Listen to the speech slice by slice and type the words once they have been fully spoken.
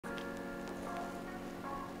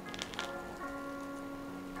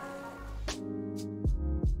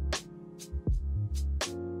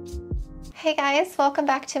Hey guys, welcome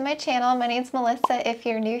back to my channel. My name's Melissa if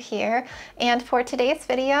you're new here. And for today's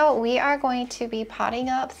video, we are going to be potting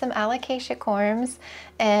up some Alocasia corms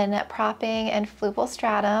in Propping and Fluval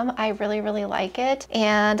Stratum. I really like it.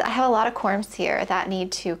 And I have a lot of corms here that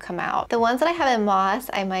need to come out. The ones that I have in moss,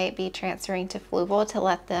 I might be transferring to Fluval to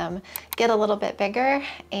let them get a little bit bigger.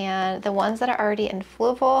 And the ones that are already in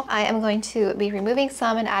Fluval, I am going to be removing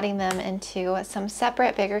some and adding them into some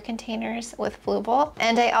separate bigger containers with Fluval.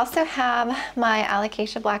 And I also have my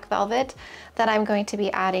Alocasia Black Velvet that I'm going to be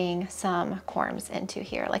adding some corms into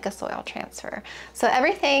here, like a soil transfer. So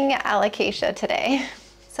everything Alocasia today.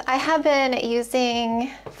 So I have been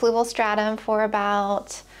using Fluval Stratum for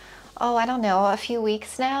about, I don't know, a few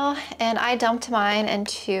weeks now. And I dumped mine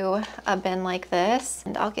into a bin like this.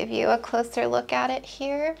 And I'll give you a closer look at it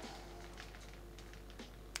here.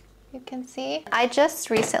 You can see. I just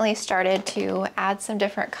recently started to add some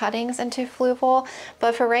different cuttings into Fluval,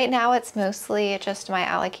 but for right now it's mostly just my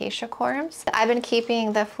Alocasia corms. I've been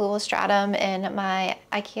keeping the Fluval Stratum in my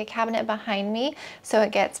IKEA cabinet behind me, so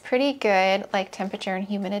it gets pretty good like temperature and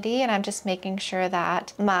humidity, and I'm just making sure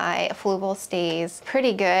that my Fluval stays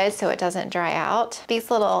pretty good so it doesn't dry out. These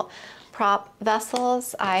little prop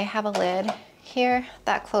vessels, I have a lid here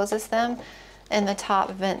that closes them and the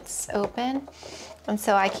top vents open. And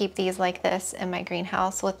so I keep these like this in my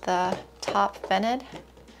greenhouse with the top vented.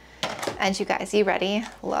 And you guys, you ready?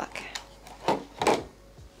 Look.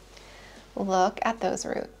 Look at those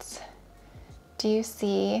roots. Do you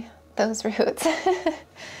see those roots?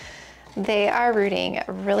 They are rooting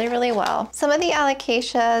really well. Some of the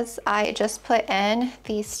Alocasias I just put in,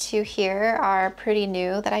 these two here are pretty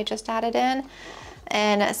new that I just added in.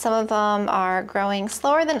 And some of them are growing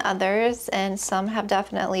slower than others, and some have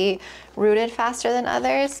definitely rooted faster than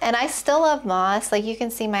others. And I still love moss. Like you can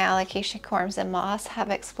see my Alocasia corms in moss have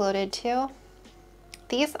exploded too.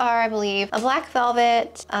 These are, I believe, a black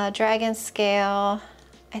velvet, a dragon scale.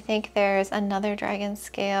 I think there's another dragon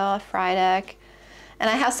scale, a Frydek. And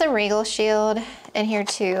I have some Regal Shield in here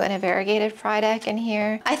too, and a variegated Frydek in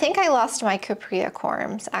here. I think I lost my Capria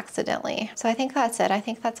corms accidentally. So I think that's it. I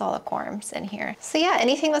think that's all the corms in here. So yeah,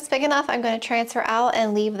 anything that's big enough, I'm gonna transfer out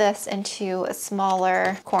and leave this into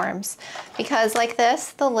smaller corms. Because like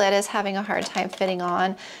this, the lid is having a hard time fitting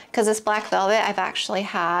on. Because this black velvet, I've actually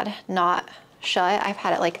had not shut. I've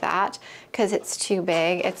had it like that because it's too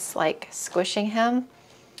big. It's like squishing him.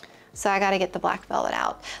 So I gotta get the black velvet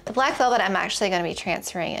out. The black velvet I'm actually gonna be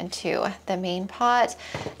transferring into the main pot.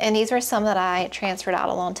 And these were some that I transferred out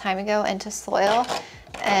a long time ago into soil.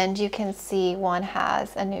 And you can see one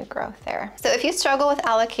has a new growth there. So if you struggle with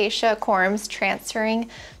Alocasia corms transferring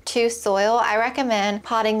to soil, I recommend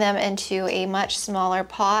potting them into a much smaller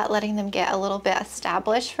pot, letting them get a little bit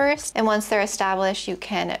established first. And once they're established, you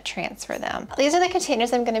can transfer them. These are the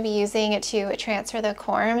containers I'm gonna be using to transfer the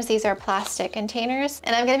corms. These are plastic containers.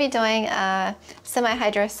 And I'm gonna be doing a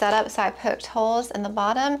semi-hydro setup, so I poked holes in the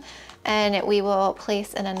bottom, and we will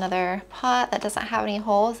place in another pot that doesn't have any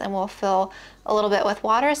holes, and we'll fill a little bit with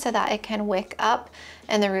water so that it can wick up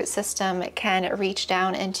and the root system can reach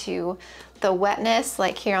down into the wetness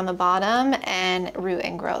like here on the bottom and root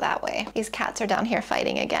and grow that way. These cats are down here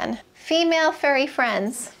fighting again. Female furry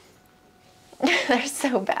friends. They're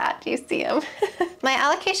so bad. Do you see them? My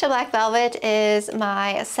Alocasia Black Velvet is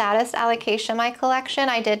my saddest Alocasia in my collection.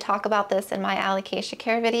 I did talk about this in my Alocasia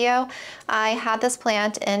care video. I had this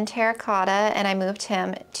plant in terracotta and I moved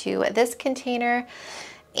him to this container.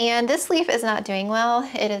 And this leaf is not doing well.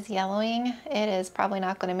 It is yellowing. It is probably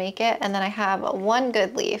not going to make it. And then I have one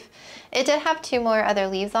good leaf. It did have two more other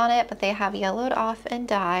leaves on it, but they have yellowed off and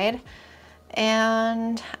died.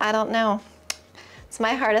 And I don't know. It's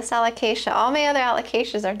my hardest Alocasia. All my other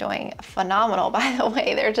Alocasias are doing phenomenal, by the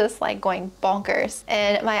way. They're just like going bonkers.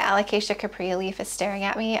 And my Alocasia Capri leaf is staring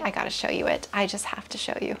at me. I gotta show you it. I just have to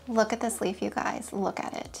show you. Look at this leaf, you guys. Look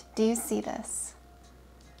at it. Do you see this?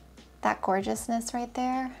 That gorgeousness right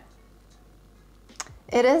there.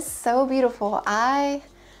 It is so beautiful. I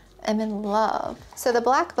am in love. So the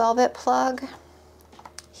black velvet plug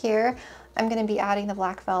here, I'm gonna be adding the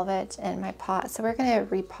black velvet in my pot. So we're gonna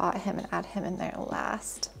repot him and add him in there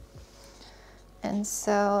last. And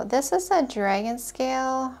so this is a dragon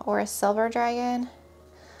scale or a silver dragon.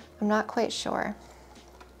 I'm not quite sure.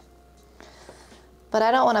 But I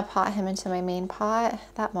don't wanna pot him into my main pot.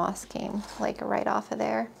 That moss came like right off of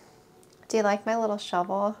there. Do you like my little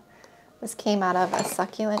shovel? This came out of a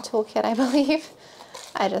succulent toolkit, I believe.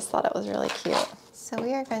 I just thought it was really cute. So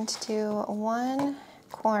we are going to do one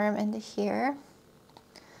corm into here.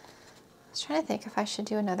 I was trying to think if I should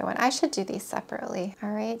do another one. I should do these separately.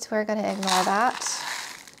 All right, so we're gonna ignore that.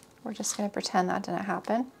 We're just gonna pretend that didn't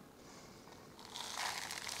happen.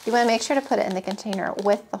 You want to make sure to put it in the container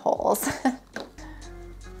with the holes.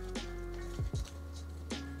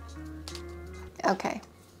 Okay.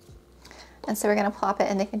 And so we're going to plop it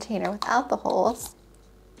in the container without the holes.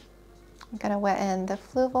 I'm going to wet in the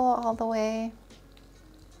Fluval all the way.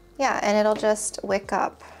 Yeah, and it'll just wick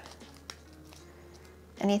up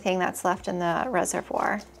anything that's left in the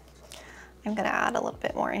reservoir. I'm going to add a little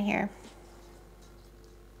bit more in here.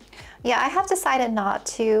 Yeah, I have decided not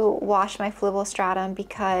to wash my Fluval Stratum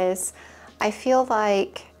because I feel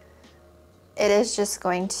like it is just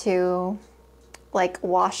going to like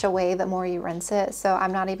wash away the more you rinse it. So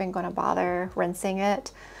I'm not even going to bother rinsing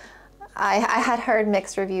it. I had heard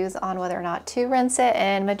mixed reviews on whether or not to rinse it,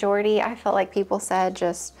 and majority I felt like people said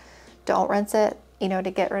just don't rinse it, you know,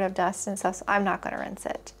 to get rid of dust and stuff. So I'm not going to rinse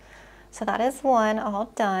it. So that is one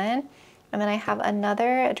all done. And then I have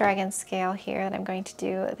another dragon scale here that I'm going to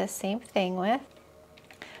do the same thing with.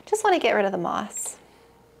 Just want to get rid of the moss.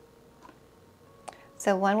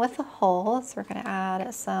 So one with the holes, we're going to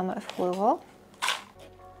add some Fluval.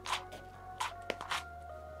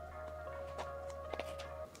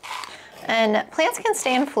 And plants can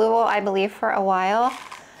stay in Fluval, I believe, for a while.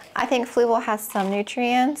 I think Fluval has some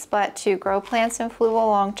nutrients, but to grow plants in Fluval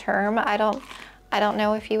long term, I don't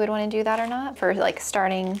know if you would want to do that or not. For like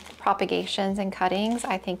starting propagations and cuttings,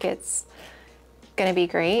 I think it's going to be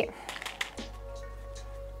great.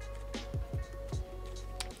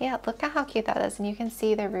 Yeah, look at how cute that is. And you can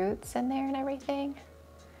see the roots in there and everything.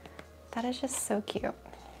 That is just so cute.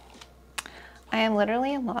 I am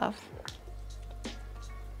literally in love.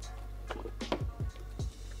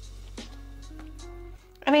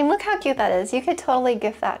 I mean, look how cute that is. You could totally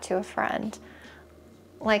gift that to a friend.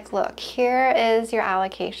 Like, look, here is your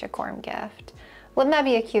Alocasia corm gift. Wouldn't that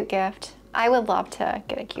be a cute gift? I would love to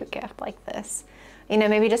get a cute gift like this. You know,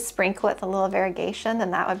 maybe just sprinkle it with a little variegation,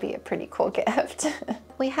 then that would be a pretty cool gift.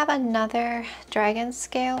 We have another dragon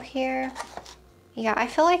scale here. Yeah, I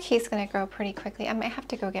feel like he's gonna grow pretty quickly. I might have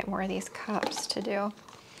to go get more of these cups to do.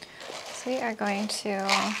 So we are going to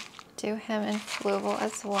do him in Fluval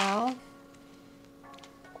as well.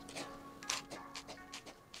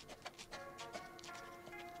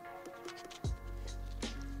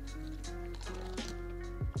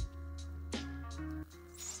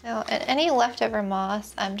 So and any leftover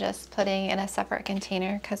moss, I'm just putting in a separate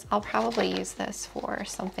container because I'll probably use this for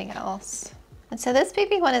something else. And so this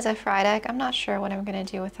baby one is a fried egg. I'm not sure what I'm gonna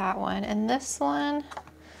do with that one. And this one,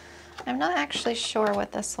 I'm not actually sure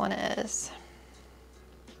what this one is.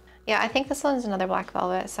 Yeah, I think this one's another black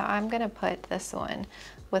velvet. So I'm gonna put this one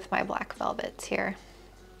with my black velvets here.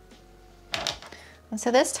 And so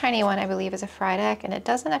this tiny one, I believe, is a fried egg, and it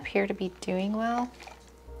doesn't appear to be doing well.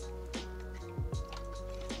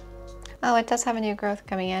 Oh, it does have a new growth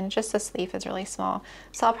coming in, just this leaf is really small.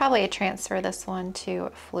 So I'll probably transfer this one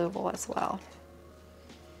to Fluval as well.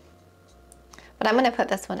 But I'm gonna put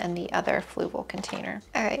this one in the other Fluval container.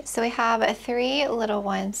 All right, so we have 3 little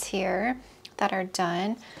ones here that are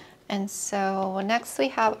done. And so next we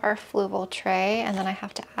have our Fluval tray, and then I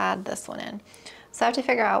have to add this one in. So I have to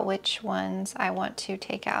figure out which ones I want to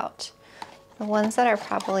take out. The ones that are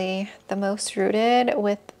probably the most rooted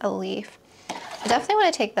with a leaf. I definitely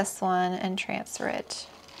want to take this one and transfer it.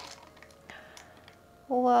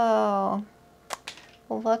 Whoa,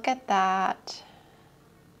 look at that.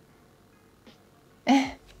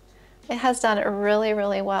 It has done really,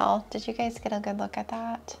 really well. Did you guys get a good look at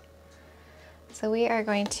that? So we are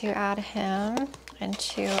going to add him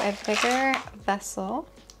into a bigger vessel.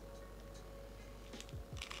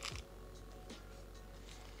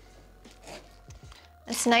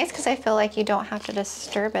 It's nice because I feel like you don't have to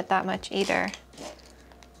disturb it that much either.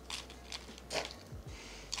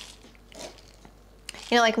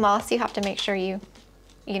 You know, like moss, you have to make sure you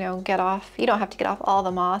know, get off. You don't have to get off all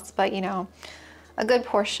the moss, but you know, a good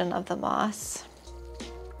portion of the moss.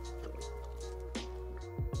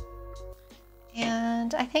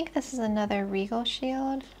 And I think this is another Regal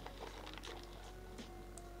Shield.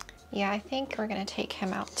 Yeah, I think we're gonna take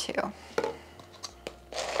him out too.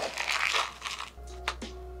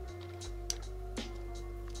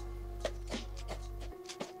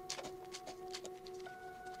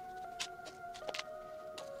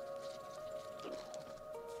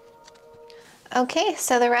 Okay,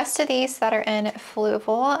 so the rest of these that are in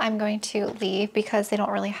Fluval, I'm going to leave because they don't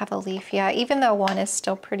really have a leaf yet. Even though one is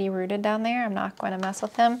still pretty rooted down there, I'm not going to mess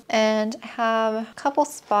with them. And I have a couple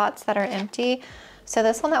spots that are empty. So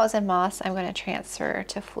this one that was in moss, I'm going to transfer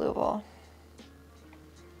to Fluval.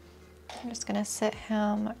 I'm just going to sit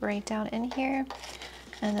him right down in here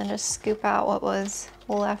and then just scoop out what was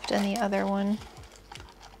left in the other one.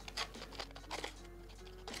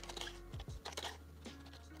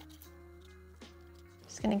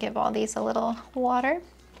 Just gonna give all these a little water.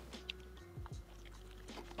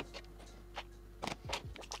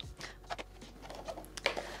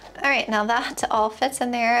 All right, now that all fits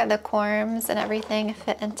in there, the corms and everything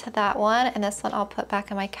fit into that one, and this one I'll put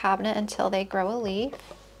back in my cabinet until they grow a leaf.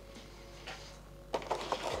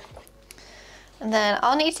 And then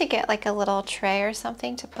I'll need to get like a little tray or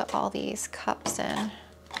something to put all these cups in.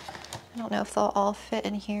 I don't know if they'll all fit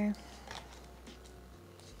in here.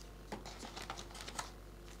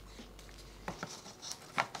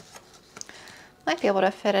 Might be able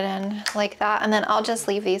to fit it in like that, and then I'll just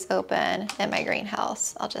leave these open in my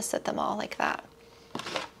greenhouse. I'll just sit them all like that.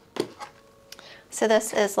 So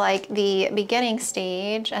this is like the beginning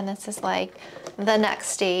stage, and this is like the next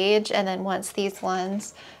stage, and then once these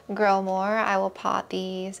ones grow more, I will pot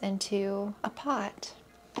these into a pot.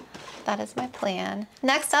 That is my plan.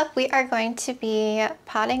 Next up, we are going to be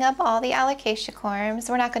potting up all the Alocasia corms.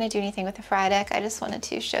 We're not going to do anything with the Friedic. I just wanted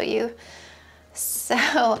to show you.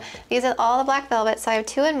 So these are all the black velvet. So I have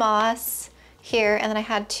 2 in moss here, and then I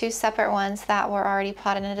had 2 separate ones that were already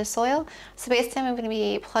potted into soil. So basically I'm going to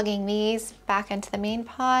be plugging these back into the main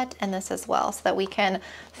pot and this as well, so that we can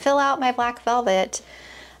fill out my black velvet.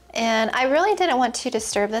 And I really didn't want to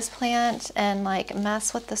disturb this plant and like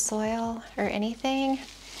mess with the soil or anything,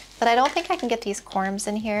 but I don't think I can get these corms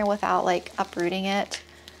in here without like uprooting it.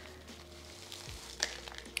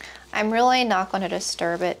 I'm really not going to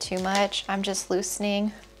disturb it too much. I'm just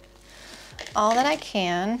loosening all that I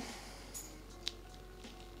can.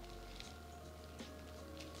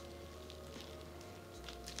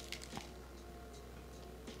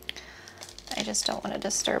 I just don't want to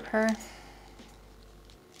disturb her.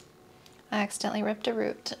 I accidentally ripped a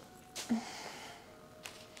root.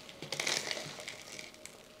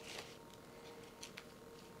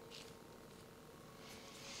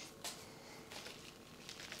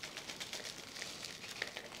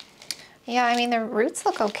 Yeah, I mean, the roots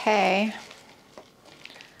look okay.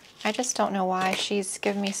 I just don't know why she's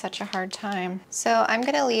giving me such a hard time. So I'm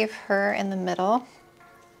gonna leave her in the middle.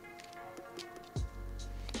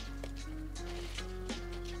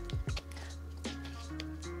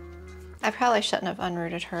 I probably shouldn't have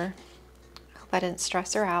unrooted her. Hope I didn't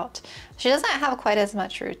stress her out. She doesn't have quite as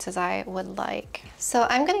much roots as I would like. So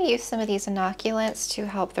I'm gonna use some of these inoculants to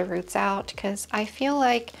help the roots out, because I feel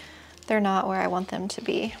like they're not where I want them to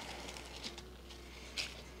be.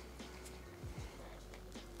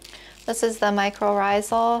 This is the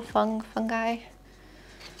mycorrhizal fungi.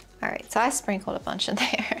 All right, so I sprinkled a bunch in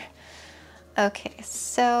there. Okay,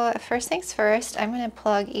 so first things first, I'm gonna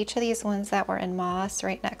plug each of these ones that were in moss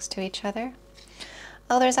right next to each other.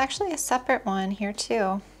 Oh, there's actually a separate one here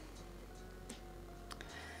too.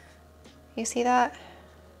 You see that?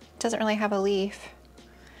 Doesn't really have a leaf.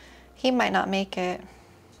 He might not make it.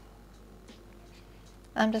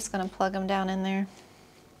 I'm just gonna plug him down in there.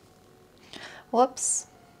 Whoops.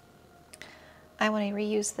 I want to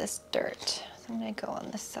reuse this dirt, so I'm going to go on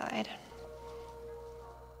this side.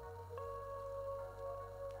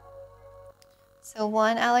 So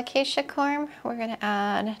 1 Alocasia corm we're going to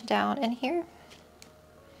add down in here.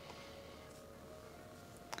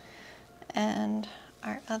 And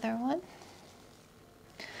our other one.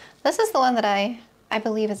 This is the one that I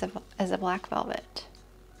believe is a black velvet.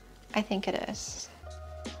 I think it is.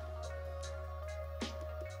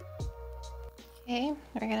 Okay,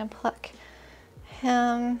 we're going to pluck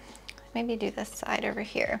him, maybe do this side over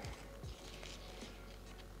here.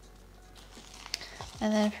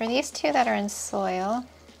 And then for these 2 that are in soil,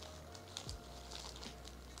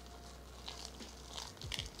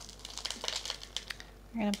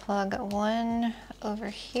 we're going to plug 1 over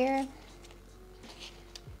here.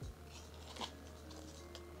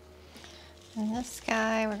 And this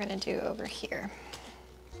guy we're going to do over here.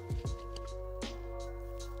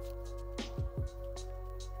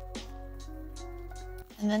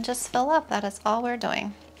 And then just fill up. That is all we're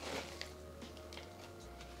doing.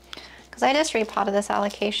 Because I just repotted this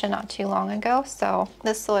Alocasia not too long ago, so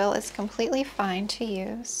this soil is completely fine to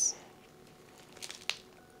use.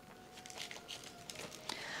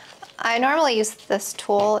 I normally use this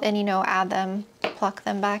tool and, you know, add them, pluck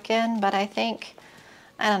them back in, but I think,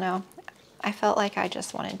 I don't know, I felt like I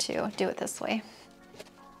just wanted to do it this way.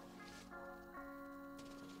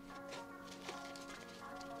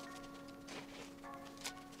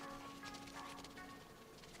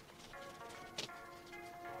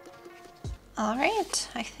 All right,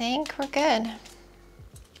 I think we're good.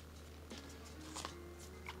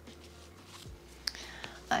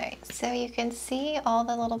 All right, so you can see all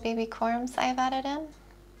the little baby corms I've added in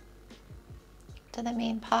to the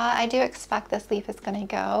main pot. I do expect this leaf is gonna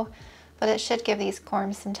go, but it should give these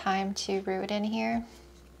corms some time to root in here.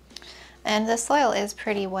 And the soil is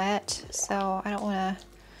pretty wet, so I don't want to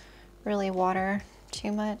really water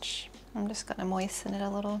too much. I'm just going to moisten it a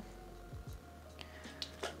little.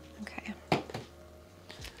 Okay.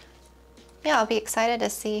 Yeah, I'll be excited to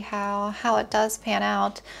see how it does pan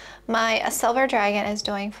out. My silver dragon is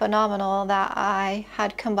doing phenomenal that I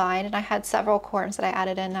had combined, and I had several corms that I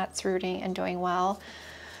added in that's rooting and doing well.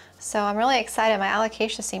 So I'm really excited. My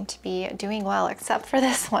alocasia seem to be doing well except for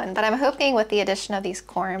this one, but I'm hoping with the addition of these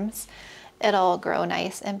corms, it'll grow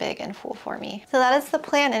nice and big and full for me. So that is the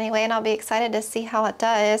plan anyway, and I'll be excited to see how it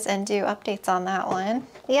does and do updates on that one.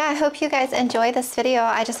 Yeah, I hope you guys enjoyed this video.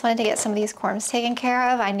 I just wanted to get some of these corms taken care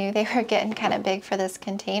of. I knew they were getting kind of big for this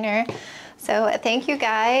container. So thank you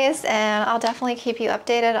guys, and I'll definitely keep you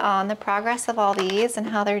updated on the progress of all these and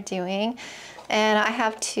how they're doing. And I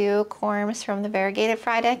have 2 corms from the variegated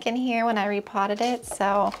fry deck in here when I repotted it,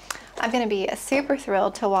 so I'm gonna be super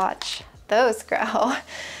thrilled to watch those grow.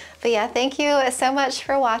 But yeah, thank you so much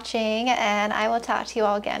for watching, and I will talk to you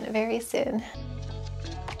all again very soon.